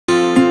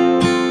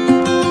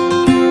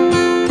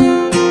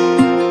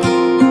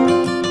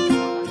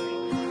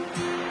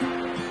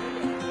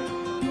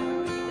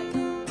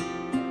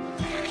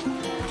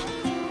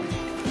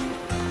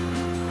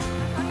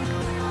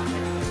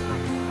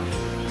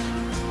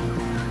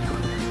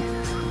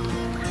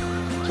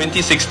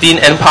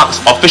2016,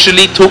 NParks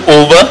officially took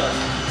over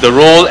the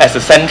role as the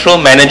central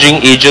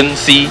managing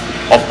agency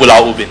of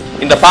Pulau Ubin.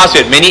 In the past,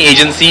 we had many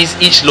agencies,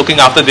 each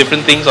looking after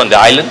different things on the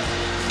island.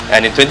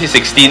 And in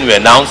 2016, we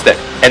announced that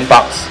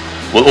NParks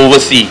will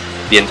oversee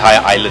the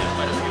entire island.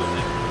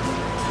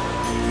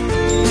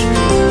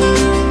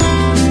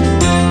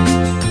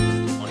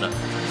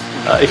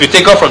 If you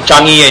take off from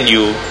Changi and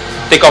you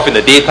take off in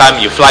the daytime,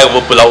 you fly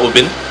over Pulau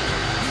Ubin,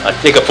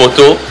 take a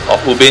photo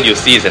of Ubin, you'll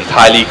see it's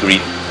entirely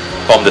green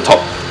from the top.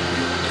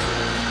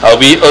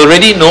 We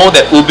already know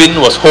that Ubin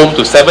was home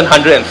to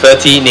 730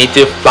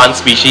 native plant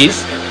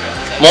species,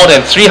 more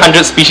than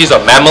 300 species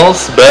of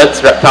mammals, birds,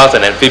 reptiles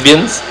and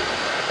amphibians,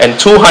 and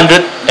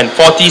 240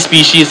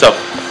 species of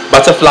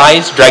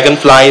butterflies,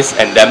 dragonflies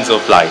and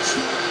damselflies.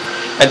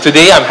 And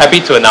today I'm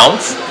happy to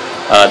announce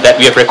that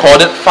we have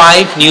recorded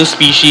 5 new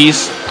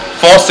species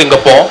for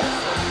Singapore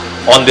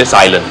on this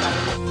island.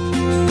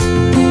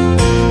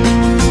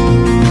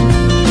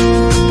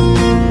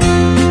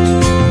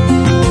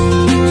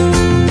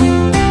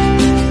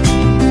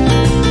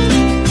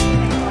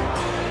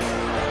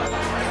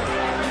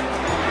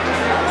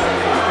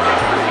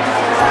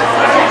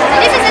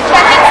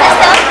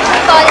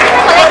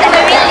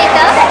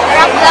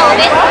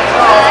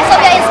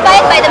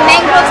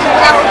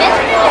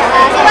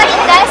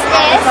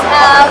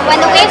 When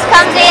the waves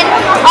comes in,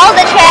 all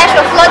the trash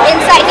will float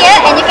inside here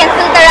and you can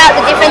filter out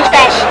the different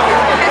trash.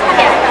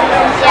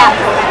 Yeah.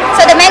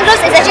 So the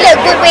mangroves is actually a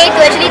good way to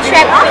actually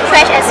trap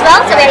trash as well,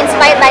 so we're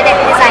inspired by that.